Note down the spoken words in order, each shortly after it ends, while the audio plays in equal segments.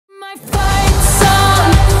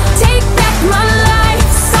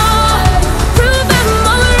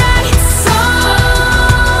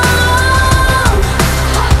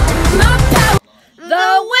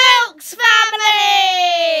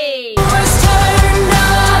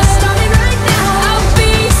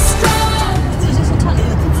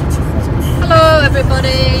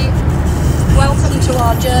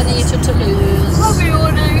our journey to Toulouse. Love you,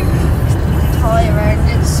 honey. Tiring.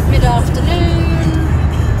 It's mid-afternoon.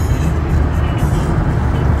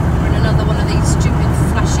 We're in another one of these stupid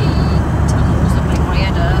flashy tunnels that make my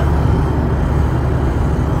head hurt.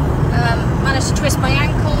 Managed to twist my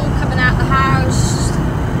ankle coming out the house.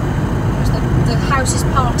 The house's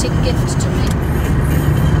parting gift to me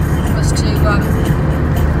was to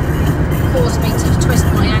cause me to twist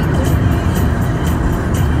my ankle.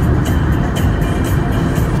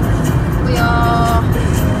 We are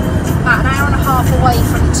about an hour and a half away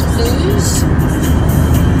from Toulouse.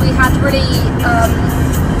 We had really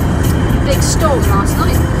big storm last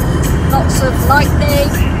night. Lots of lightning.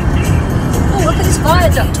 Oh, look at this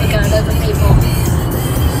viaduct we're going over, people.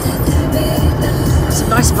 There's some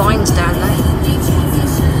nice vines down there.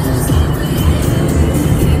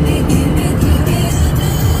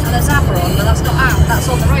 And there's Abba on, but that's not out. That's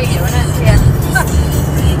on the radio, isn't it? Yeah.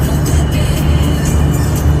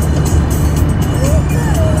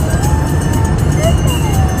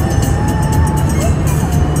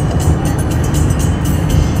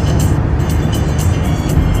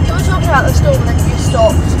 You were talking about the storm and then you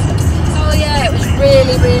stopped. Oh yeah, it was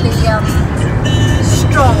really, really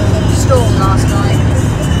strong storm last night.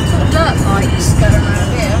 Sort of dirt bikes going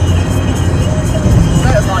around here.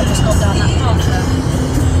 Motorbike just got down that path there.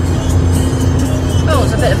 Oh,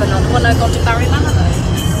 it's a bit of an odd one. I've gone to Barry Manor though.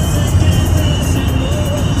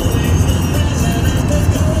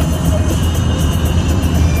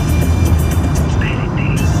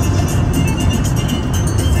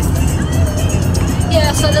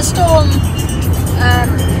 Yeah, so the storm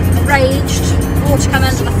raged, water came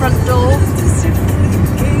into the front door,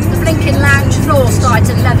 the blinking lounge floor started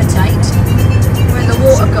to levitate when the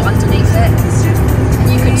water got underneath it, and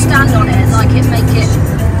you could stand on it and like it make it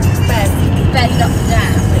bend up and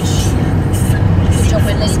down, which good job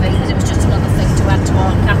we're leaving because it was just another thing to add to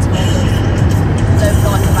our catalogue of don't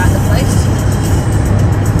like about the place.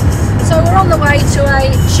 So we're on the way to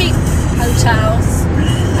a cheap hotel.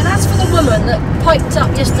 And as for the woman that piped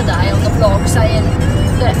up yesterday on the vlog saying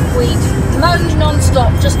that we'd moaned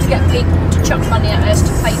non-stop just to get people to chuck money at us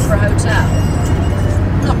to pay for a hotel,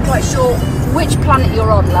 I'm not quite sure which planet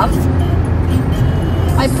you're on, love.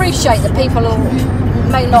 I appreciate that people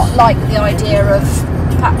may not like the idea of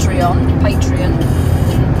Patreon,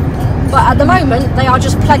 but at the moment they are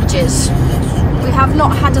just pledges. We have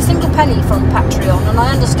not had a single penny from Patreon, and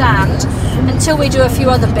I understand until we do a few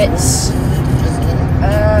other bits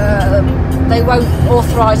they won't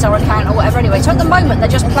authorise our account or whatever anyway. So at the moment they're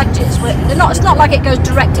just pledges. It's not like it goes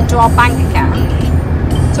direct into our bank account.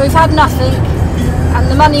 So we've had nothing, and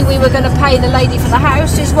the money we were going to pay the lady for the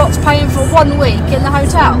house is what's paying for 1 week in the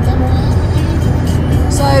hotel.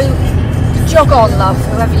 So jog on, love,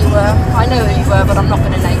 whoever you were. I know who you were, but I'm not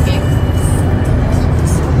going to name you.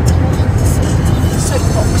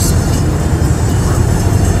 Soapbox.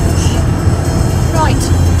 Right.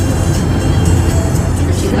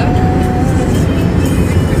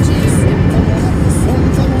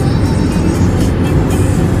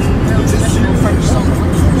 Real traditional French song.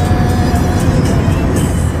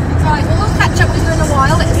 Right, well we'll catch up with you in a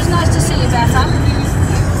while. It was nice to see you, Betha.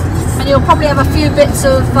 And you'll probably have a few bits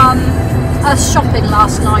of us shopping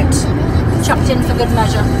last night chucked in for good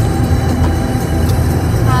measure.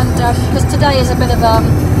 And because today is a bit of a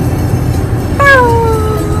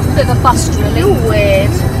bust really. You're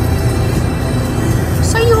weird.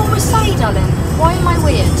 So you always say, darling. Why am I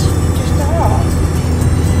weird? Just are.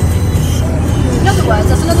 In other words,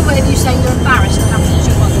 that's another way of you saying you're embarrassed and have to use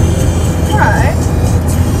your mother. Right.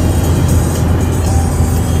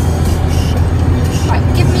 Right,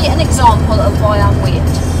 give me an example of why I'm weird.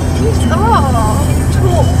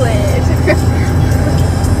 Talk weird.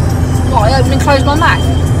 What, I open and close my mouth?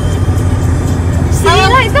 See,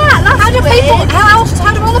 like that? That's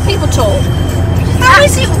How do other people talk? How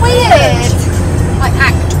is it weird? I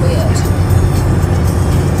act weird.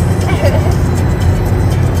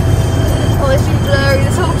 Oh, it's been blurry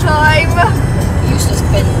this whole time. Useless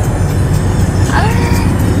bin. I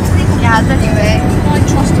think he has anyway. I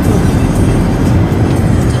trust a woman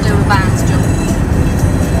to do a band's job.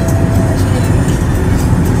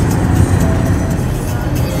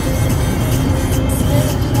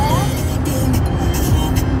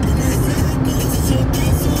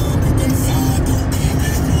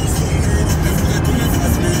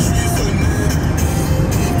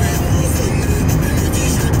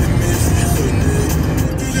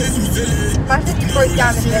 Imagine you broke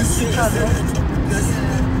down in this tunnel. You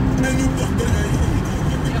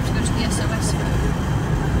have to go to the SOS phone.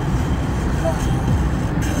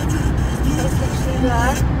 That's literally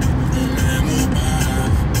there.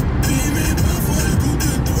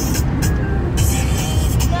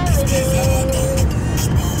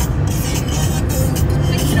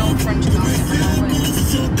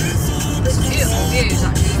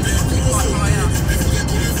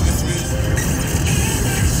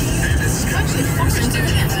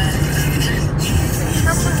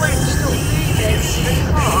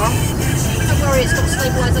 it's got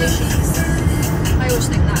stabilisation. I always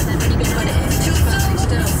think that, and then when you go to let it in, it's perfectly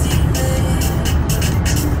still.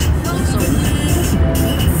 Awesome.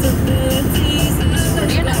 It's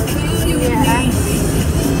brilliant. Yeah.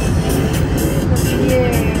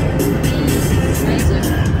 Amazing.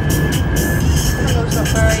 Candle's not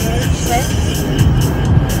very slick.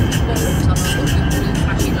 What tunnel? What blue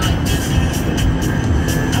flashy lights?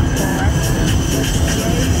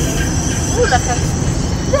 Oh,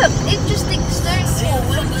 look, interesting stone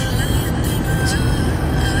wall.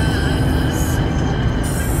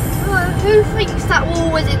 Oh, who thinks that wall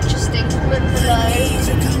was interesting from below?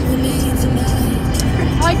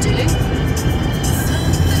 I do. There's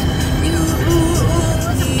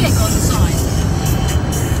a pig on the side.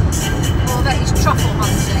 Oh, I bet he's truffle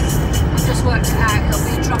hunting. I've just worked it out. It'll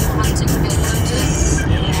be a truffle hunting pig, won't it?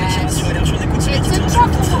 Yes. It's a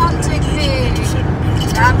truffle hunting pig.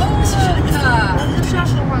 Yaboka. The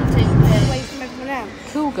truffle hunting away from everyone else.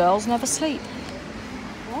 Cool girls never sleep.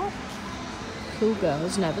 What? Cool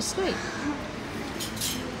girls never sleep.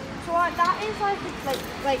 So that is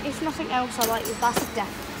like if nothing else I like is that's a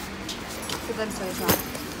death. So then so is that.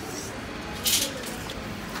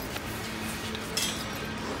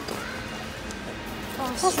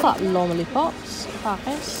 What's that? Lollipops?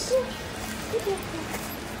 Paris?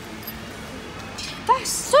 That's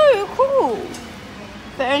so cool.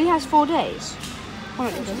 But it only has 4 days. Oh,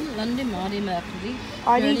 it doesn't. London, Mardi, Mercury.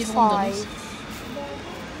 I need 5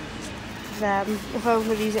 of them if I was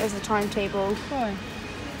going to use it as a timetable. Why?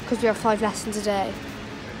 Because we have 5 lessons a day.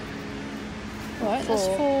 Right, that's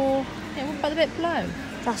 4. Yeah, what about the bit below?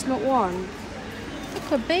 That's not 1. It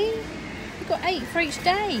could be. You've got 8 for each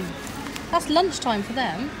day. That's lunchtime for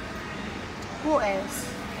them. What is?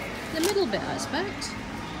 The middle bit, I expect.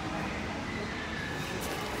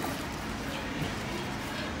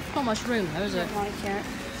 Not much room though, is I it? don't like it.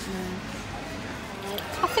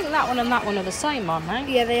 I think that one and that one are the same, aren't they?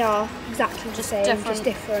 Yeah, they are exactly the same, just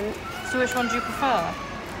different. So which one do you prefer? I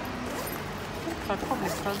think I probably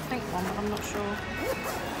prefer the pink one, but I'm not sure.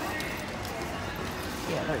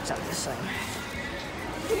 Yeah, they're exactly the same.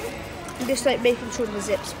 I'm just like making sure the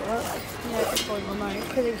zips work. Yeah, good point, remote.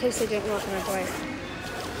 Because in case they don't work when I buy it.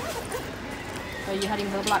 Are you heading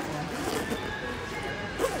for the black one?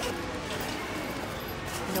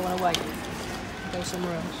 You don't want to wait? Go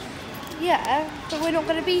somewhere else? Yeah, but we're not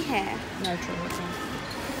going to be here. No, true.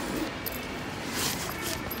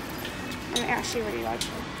 I actually really like it.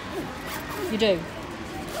 You do?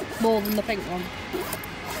 More than the pink one? So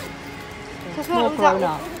I It's feel more like with that grown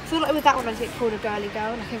one- up. I feel like with that one I think it's called a girly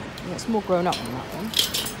girl. And I think Yeah, it's more grown up than that one.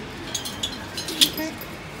 Okay.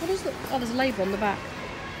 What is the... Oh, there's a label on the back.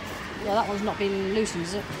 Yeah, that one's not been loosened,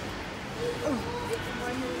 is it?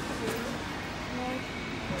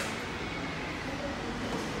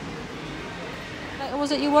 What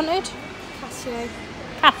was it you wanted? Casio.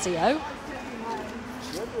 Casio?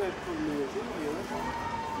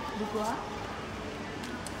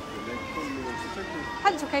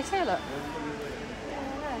 Pencil case here, look.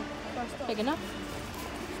 Big enough.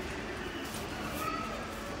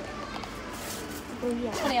 Oh yeah.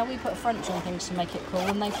 It's funny how we put French on things to make it cool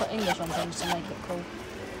and they put English on things to make it cool.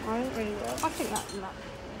 I don't really like. I think that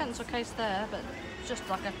pencil case there, but it's just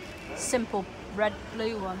like a simple red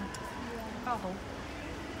blue one. Pardon.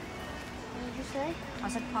 What did you say? I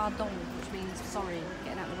said pardon, which means sorry,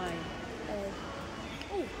 getting out of the way.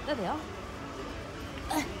 Oh, there they are.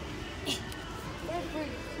 They're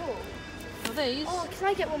really cool. Are these? Oh, can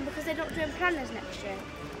I get one because they're not doing planners next year?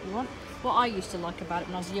 You want? What I used to like about it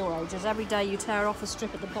when I was your age is every day you tear off a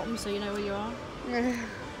strip at the bottom so you know where you are.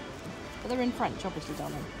 But they're in French, obviously,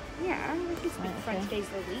 darling. Yeah, we can speak Right, French okay. days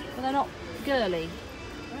of the week. But they're not girly.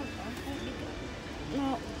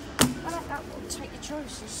 No. I like that one. Take your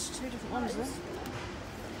choice. There's 2 different ones there.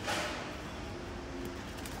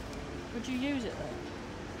 Would you use it though?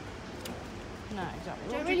 No, exactly.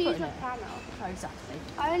 What Don't would really you put use in my it? planner. Oh, exactly.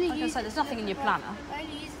 I only Like I use said, there's nothing in your planner. I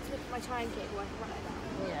only use it to look at my timetable. I can run it down.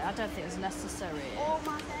 Yeah, I don't think it's necessary. Oh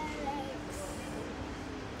my legs.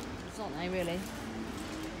 It's not, no, really.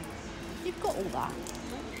 You've got all that.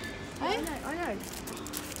 I know.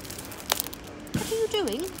 What are you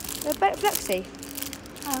doing? They're Blexi.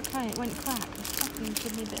 Oh, okay, it went crack. It's fucking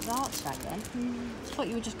giving me a bit of a heart attack then. I thought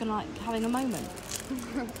you were just gonna like having a moment.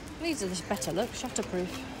 These are just better look, shatterproof.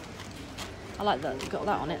 I like that you've got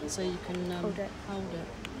that on it so you can Hold it. Hold it.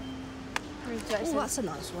 Oh, Oh, that's a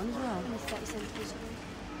nice one as well. 30 centimetres.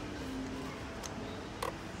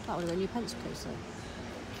 That would have been your pencil case though.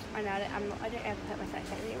 I know, I don't ever put my 30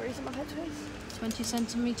 centimetres in my pencil case. 20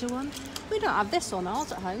 centimetre one. We don't have this on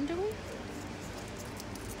ours at home, do we?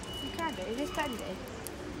 You can do, it is bendy.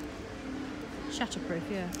 Shatterproof,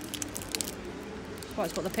 yeah. That's why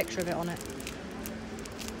it's got the picture of it on it.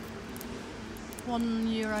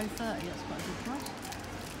 €1.30, that's quite a good price.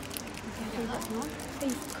 You can get that one.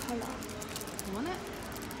 Favorite colour. You want it?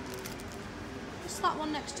 What's that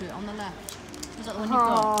one next to it on the left? Is that the one you've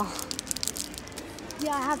got?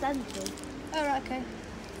 Yeah, I have them too. Oh, right, okay.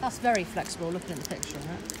 That's very flexible looking at the picture of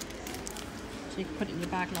it. So you can put it in your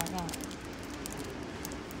bag like that.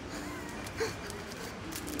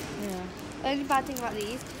 Yeah. The only bad thing about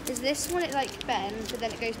these is this one, it like bends, but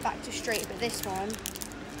then it goes back to straight. But this one,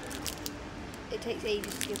 it takes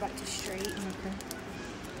ages to go back to straight. Okay.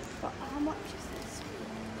 But how much is this?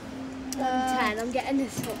 110. I'm getting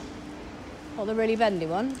this one. What, the really bendy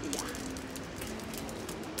one? Yeah.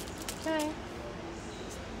 So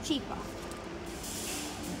cheaper.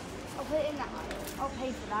 I'll put it in that aisle. I'll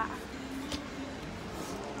pay for that.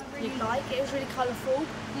 I really like it. It was really colourful,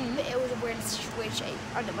 but it was a weird shape.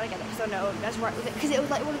 I don't want to get it because I know I was right with it. Because it was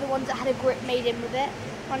like one of the ones that had a grip made in with it,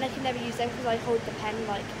 and I can never use them because I hold the pen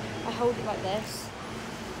like I hold it like this.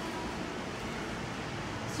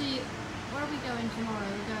 See, where are we going tomorrow?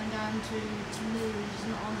 We're going down to Toulouse,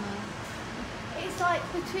 not on the... It's like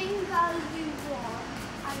between Value One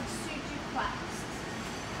and Suju Quest.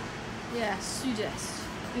 Yeah, Sud-Est.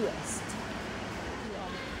 West.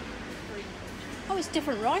 Oh, it's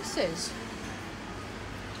different rices.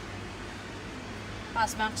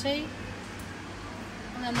 Basmati.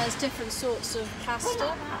 And then there's different sorts of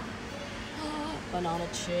pasta. Banana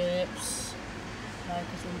chips. Like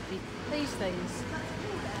these things.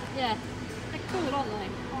 Yeah, they're cool, aren't they?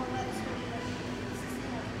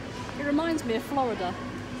 It reminds me of Florida.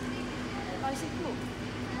 Nice and cool.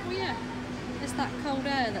 Oh yeah, it's that cold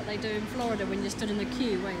air that they do in Florida when you're stood in the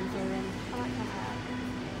queue waiting for I like that hair.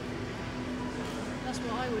 That's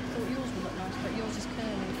what I would thought yours would look nice, but yours is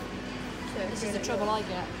curly. So this is the trouble I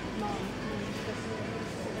get with mine.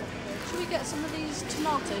 Should we get some of these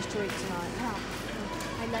tomatoes to eat tonight?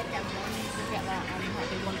 I like that one. We'll get that one. That'd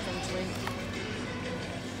be one thing to eat.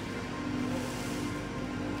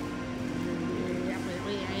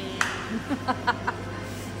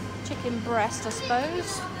 Chicken breast, I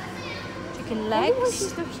suppose. Chicken legs. Why is she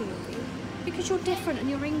looking at me? Because you're different and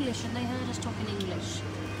you're English and they heard us talking English.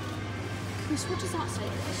 Chris, what does that say?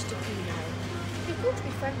 Estupino. You're good to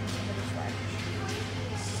be friends with somebody French.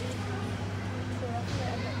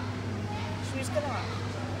 Should we just go out?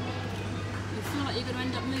 You feel like you're going to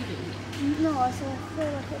end up moving? No, I feel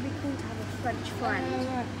like it'd be cool to have a French friend.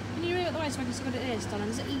 Right. Can you read it the way so I can see what it is, darling?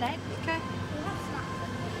 Is it leg? Okay.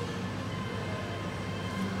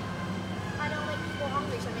 I don't make people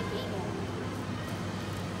hungry, so I make it eat more.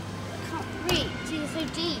 I can't reach. It's so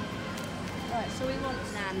deep. Right, so we want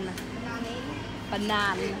Banana.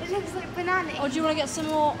 banana. It looks like banana. Oh, do you want to get some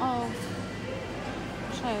more? Oh,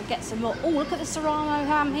 so get some more. Oh, look at the Serrano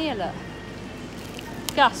ham here, look.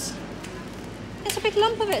 Gus. It's a big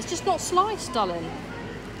lump of it. It's just not sliced, darling.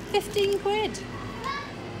 15 quid.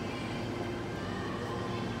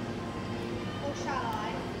 Or shall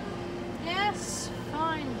I? Yes,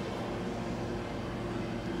 fine.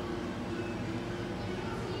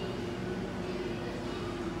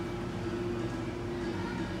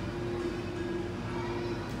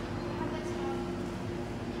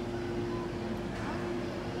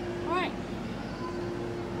 Right.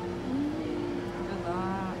 Look at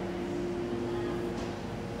that.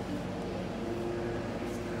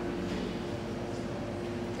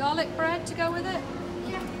 Garlic bread to go with it?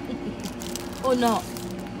 Yeah. Or not?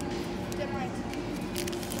 Don't mind.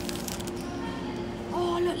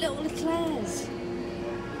 Oh, look, little eclairs.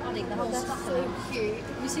 I'll eat the whole That's stuff. so cute.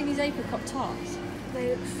 Have you seen these apricot tarts? They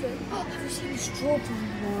look so. Oh, have you seen the strawberry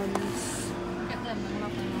ones? Get them and we'll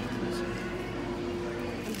have them afterwards.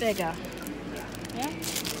 And bigger. Yeah?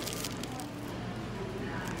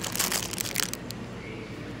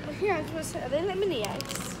 Oh, here, I was going to say, are they like mini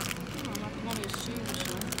eggs? Oh, like one of your shoes,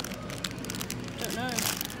 don't know.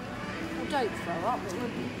 Well, don't throw up, it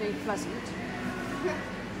wouldn't be pleasant.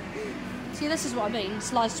 See, this is what I mean,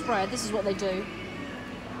 sliced bread, this is what they do.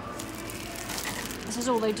 This is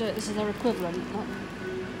all they do, this is their equivalent.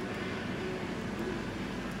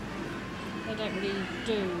 They don't really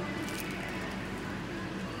do.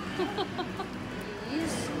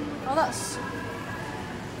 Oh, that's...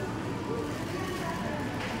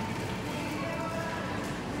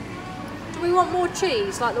 Do we want more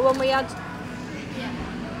cheese, like the one we had? Yeah.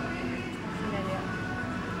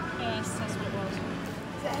 Yes, that's what it was.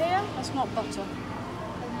 Is it here? That's not butter.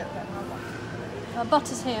 It looked like my one.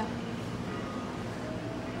 Butter's here.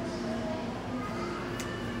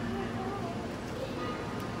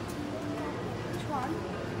 Which one?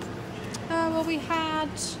 Well, we had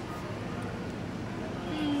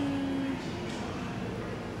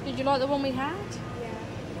Did you like the one we had? Yeah.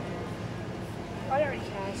 I don't really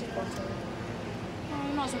care, it's just butter. Oh,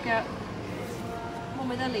 you might as well get one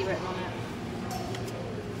with Ellie written on it.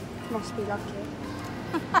 Must be lucky.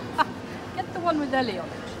 Get the one with Ellie on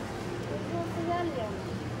it. What's the Ellie on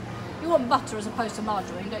it? You want butter as opposed to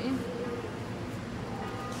margarine, don't you?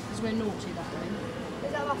 Because we're naughty that way.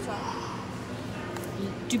 Is that butter?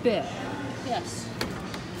 Du beurre. Yes.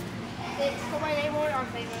 It's got my name on it, I'm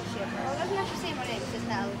famous shit. Oh, let me actually say my name, it says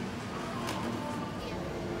Nell.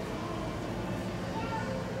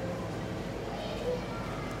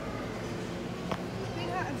 It's been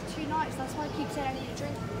hurting for 2 nights, that's why I keep saying I need a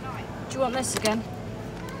drink all night. Do you want this again?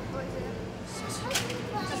 What is it?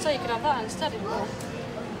 I'd say you could have that instead of more.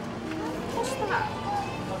 What's that?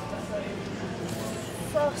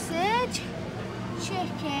 Sausage,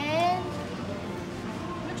 chicken.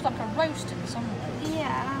 Looks like a roast in some way.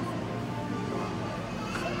 Yeah.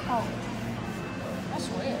 Oh. That's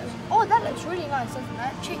weird. Oh, that looks really nice, doesn't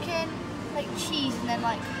it? Chicken, like cheese, and then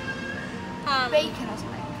like bacon or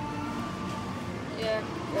something. Yeah.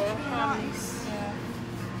 Nice.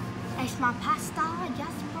 Yeah. It's my pasta,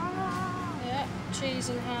 yes, brother. Yeah. Cheese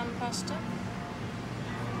and ham pasta.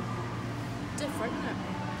 Different, isn't it?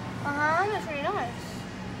 That's really nice.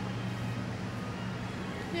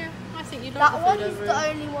 Yeah. I think you'd like That the one's food over the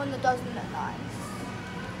here. only one that doesn't look nice.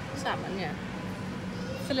 Salmon, yeah.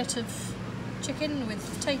 Fillet of chicken with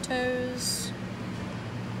potatoes.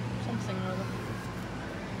 Something or other.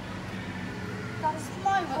 That's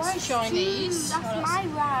my That's rice. Chinese. Too. That's Oh, my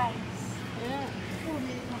rice. Yeah.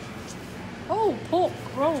 Oh, pork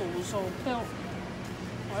rolls or pilk,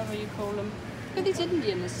 whatever you call them. Look at these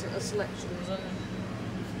Indian selections.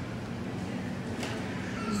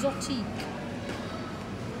 Zotique.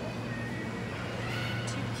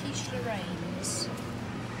 2 quiche Lorraines.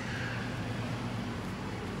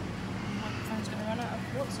 Microphone's going to run out of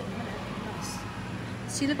what's it in a minute. Nice.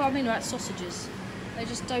 See, look what I mean about sausages. They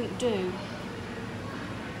just don't do.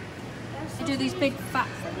 You do these big fat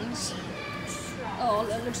things. Oh,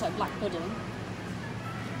 it looks like black pudding.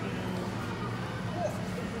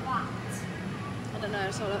 I don't know,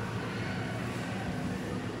 let's have a look.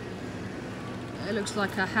 It looks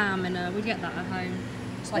like a ham in a... We get that at home.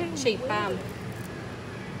 It's like cheap ham.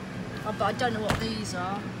 Oh, but I don't know what these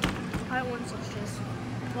are. I don't want sausages.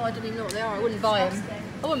 Well, I don't even know what they are. I wouldn't buy them.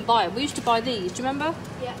 I wouldn't buy them. We used to buy these. Do you remember?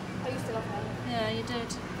 Yeah, I used to love them. Yeah, you did.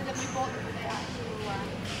 And then we bought them and they actually were.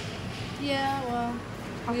 Yeah, well,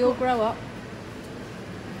 we all grow up.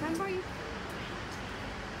 Remember you?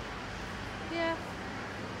 Yeah.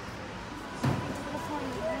 What's wrong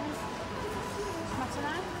with Matter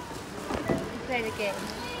now? you? Play the game.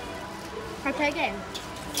 Can I play a game?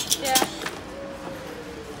 Yeah.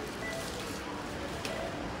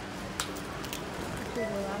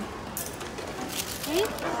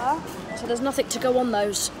 So there's nothing to go on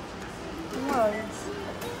those. No.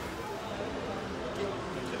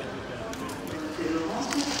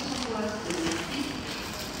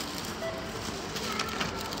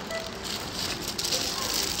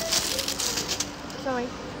 Sorry.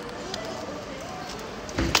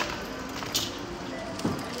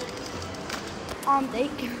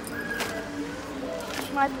 Take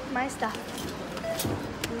my stuff.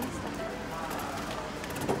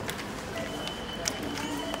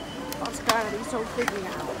 That's gravity so freaking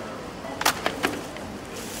out.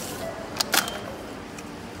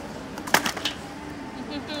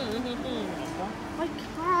 I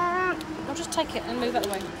can't. I'll just take it and move it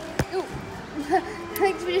away. Ooh.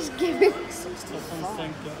 Thanks for just giving. 65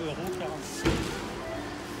 €, 40.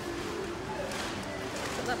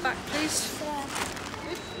 Put that back, please.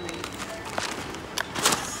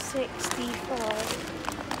 64.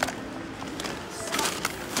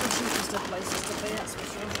 The cheapest of places to be, that's for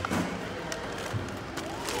sure.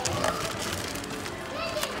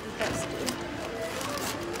 Best do.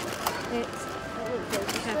 It's. Be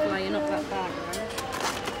careful how you knock that bag around.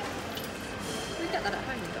 We get that at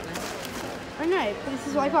home, don't we? I know, but this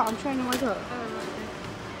is what I got. I'm trying to work out. Oh,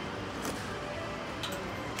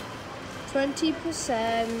 right,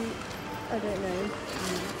 20%. I don't know.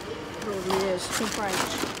 probably is. Some French.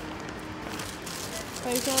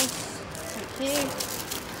 Focus. Thank you.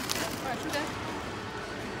 Right, should we go?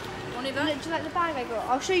 On Look, do you like the bag I got?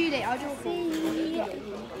 I'll show you later. I'll do a full.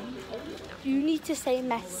 You need to say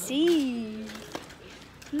merci.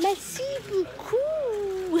 Merci beaucoup.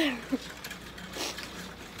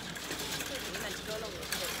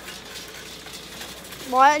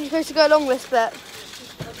 Why aren't you supposed to go along this bit?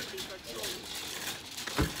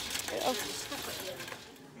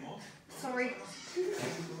 Sorry.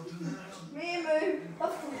 Me and Moo are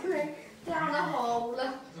falling down a hole.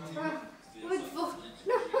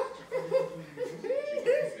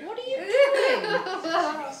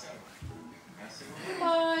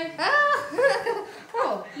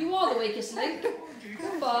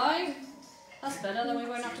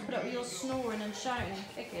 put up with your snoring and shouting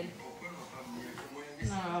and kicking.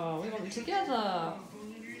 No, we want them together.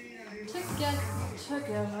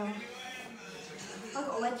 Together. I've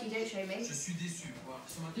got a wedgie, don't show me.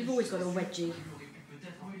 You've always got a wedgie.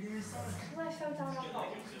 I fell down a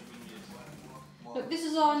hole. Look, this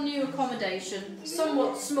is our new accommodation,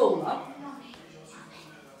 somewhat smaller.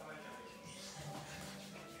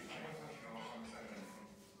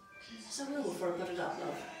 So we will before I put it up,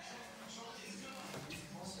 love.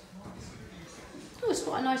 Oh, it's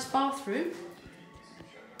quite a nice bathroom.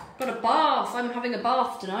 Got a bath. I'm having a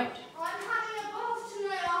bath tonight. I'm having a bath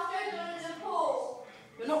tonight after going to the pool.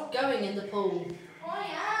 We're not going in the pool. I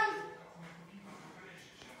am.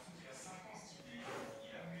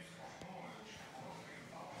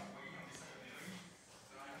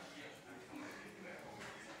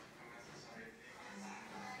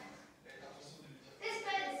 This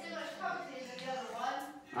bed is so much comfier than the other one.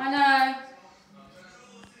 I know.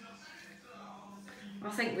 I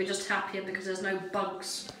think we're just happier because there's no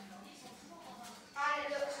bugs. And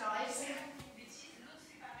it looks nice.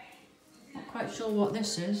 Not quite sure what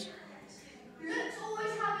this is. Looks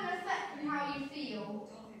always have an effect on how you feel.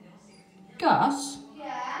 Gus?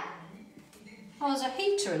 Yeah. Oh, there's a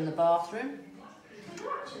heater in the bathroom.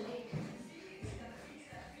 Actually,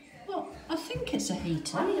 Well, I think it's a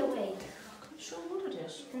heater. I need a wig. I'm not sure what it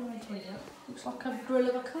is. Looks like a grill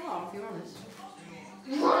of a car, if you're honest.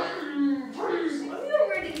 You're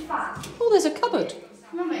really fat. Oh, there's a cupboard.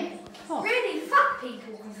 Mummy, Oh. really fat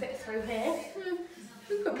people can fit through here.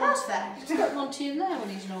 We've got Perfect. He's got Monty in there when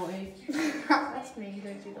he's naughty. That's me, you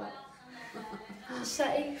don't do that.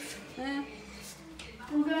 Safe. Yeah.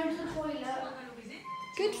 I'm going to the toilet.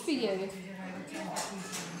 Good for you.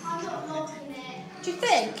 I'm not locking it. Do you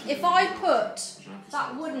think if I put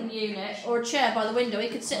that wooden unit or a chair by the window, he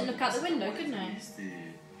could sit and look out the window, couldn't he?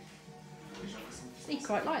 He'd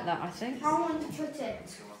quite like that, I think. I want to put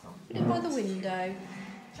it. Put it by the window.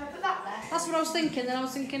 Should I put that there? That's what I was thinking. Then I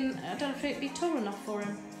was thinking, I don't know if it'd be tall enough for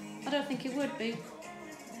him. I don't think it would be.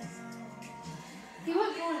 He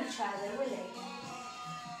won't go on a chair though, will he?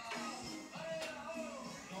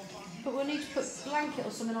 But we'll need to put a blanket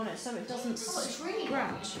or something on it so it doesn't it's really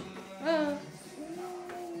scratch. Oh.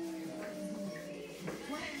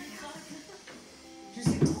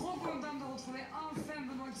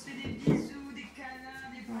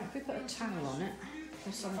 Right, if we put a towel on it or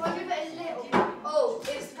If something. I give it a little bit. Oh,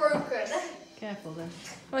 it's broken. Careful then.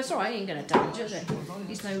 Well, it's alright, he ain't going to damage it, is it?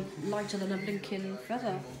 He's no lighter than a blinking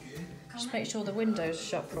feather. Just make sure the window's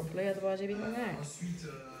shut properly, otherwise he'll be going out.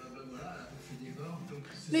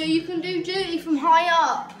 Mia, you can do duty from high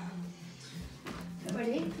up.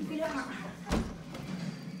 Ready? If you don't have...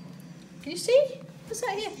 Can you see? What's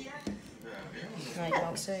that here? No, you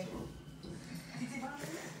can't see.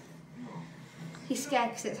 He's scared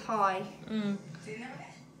because it's high. Mm.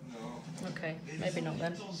 Okay, maybe not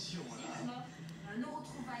then.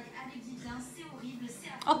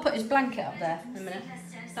 I'll put his blanket up there in a minute.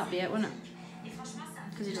 That'll be it, won't it?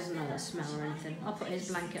 Because he doesn't know that smell or anything. I'll put his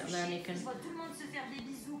blanket up there and he can...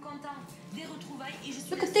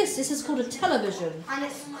 Look at this, this is called a television. And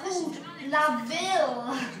it's called La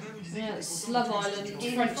Ville. Yeah, it's Love Island,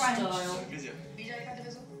 French style.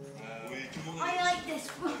 I like this.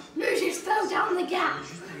 Moo just fell down the gap.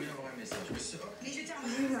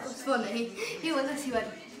 That was funny. He went this, he went.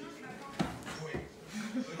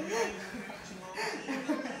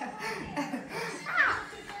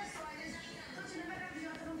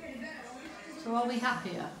 So are we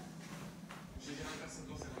happier?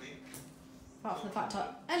 Apart from the fact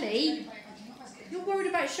that... Ellie, you're worried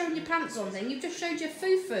about showing your pants on then. You've just showed your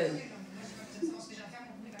foo-foo.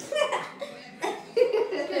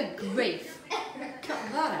 Good grief. Cut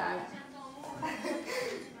that out.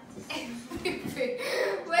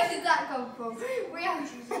 Where did that come from? We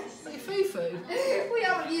haven't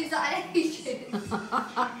used that in ages.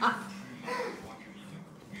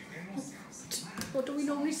 What do we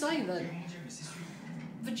normally say then?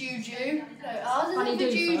 Vajuju. No, ours is a Fanny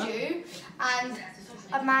Doofer. vajuju. And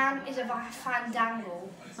a man is a fandangle.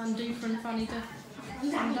 Fandoofer and Fanny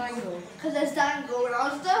Fandangle. Because there's dangle and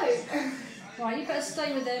ours don't. Right, you better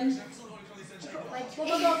stay with them. Like, What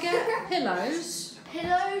have I got to get? Pillows.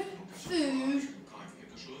 pillow, food,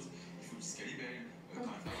 and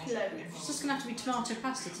clothes. It's just going to have to be tomato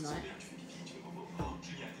pasta tonight.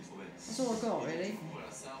 That's all I've got, really.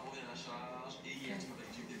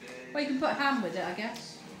 Well, you can put ham with it, I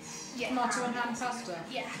guess. Yeah. Tomato and ham pasta.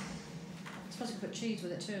 Yeah. I suppose you can put cheese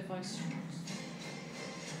with it too if I...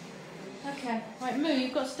 Okay, right, Moo,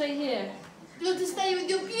 you've got to stay here. You have to stay with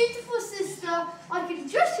your beautiful sister. I can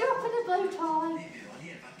dress you up in a bow tie.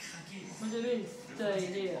 What do you mean?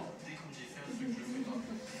 Staying here.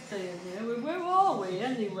 Staying here. Where are we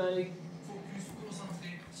anyway?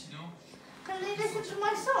 Can they listen to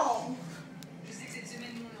my song?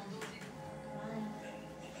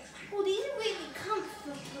 Oh, these are really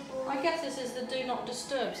comfortable. I guess this is the do not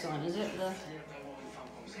disturb sign, is it?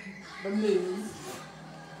 The moon.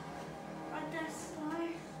 I guess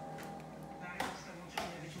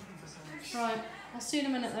so. Right, I'll see you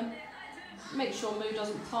in a minute then. Make sure Moo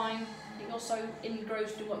doesn't pine. You're so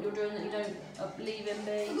engrossed in what you're doing that you don't leave him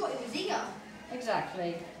be. I forgot he was here.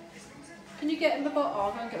 Exactly. Can you get him a bottle? Oh,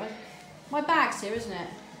 I'll go and get my bag's here, isn't it?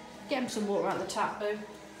 Get him some water out of the tap, Boo.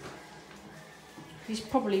 He's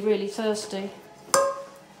probably really thirsty.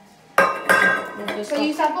 So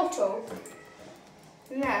use that bottle?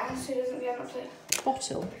 Yeah, so he doesn't get up to it.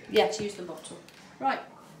 Bottle? Yeah, to use the bottle. Right.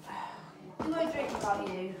 I'm going to drink about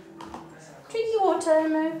you. Drink your water,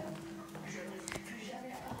 Moo.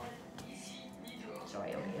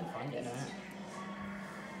 Sorry, you'll find it in a minute.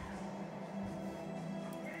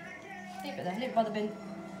 Leave it there, leave it by the bin.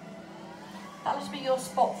 That'll just be your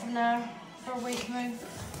spot from now for a week, Moo.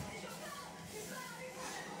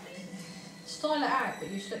 Style it out, but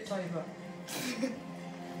you slipped over.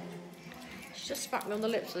 She just smacked me on the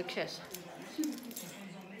lips with a kiss.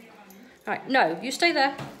 Right, no, you stay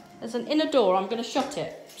there. There's an inner door, I'm going to shut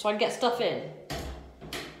it so I can get stuff in.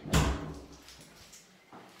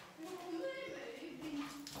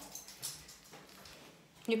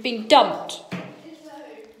 You've been dumped.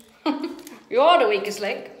 You are the weakest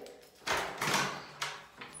link.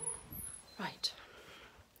 Right,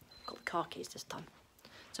 got the car keys this time.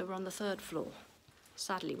 So we're on the 3rd floor.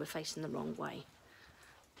 Sadly, we're facing the wrong way.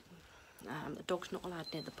 The dog's not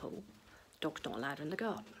allowed near the pool. The dog's not allowed in the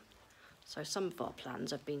garden. So some of our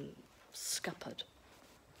plans have been scuppered.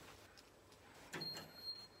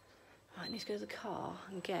 Right, I need to go to the car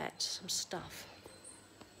and get some stuff.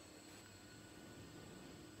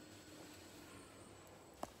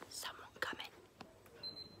 Someone coming.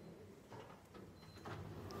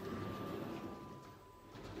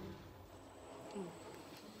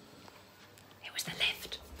 It was the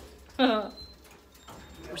lift.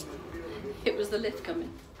 It was the lift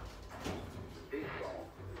coming.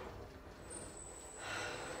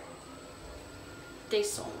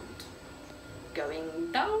 Descend.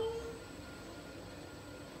 Going down.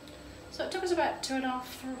 So it took us about 2.5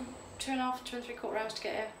 to 2.75 hours to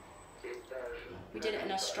get here. We did it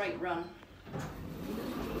in a straight run.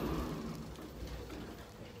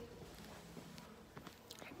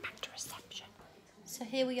 Back to reception. So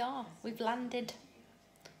here we are. We've landed.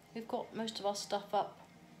 We've got most of our stuff up.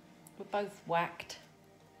 We're both whacked.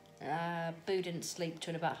 Boo didn't sleep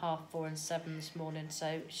till about 4:30 and 7 this morning,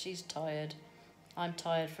 so she's tired. I'm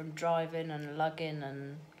tired from driving and lugging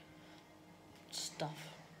and stuff.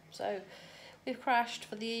 So we've crashed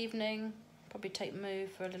for the evening. Probably take Moo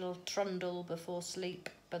for a little trundle before sleep,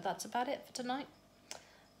 but that's about it for tonight.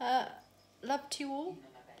 Love to you all.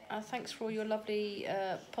 Thanks for all your lovely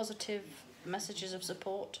positive messages of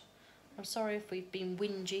support. I'm sorry if we've been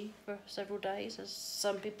whingy for several days, as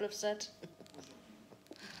some people have said.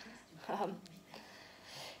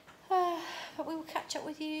 But we will catch up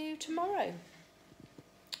with you tomorrow.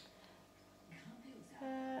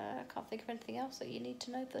 I can't think of anything else that you need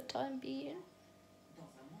to know for the time being.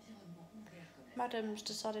 Madam's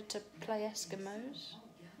decided to play Eskimos.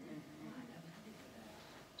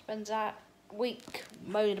 Spends that week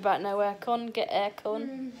moaning about no aircon. Get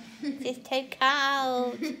aircon. It's too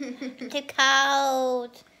cold. Too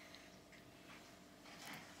cold.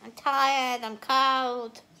 I'm tired. I'm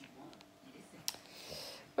cold.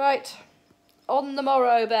 Right. On the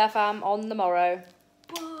morrow, Bear Fam. On the morrow.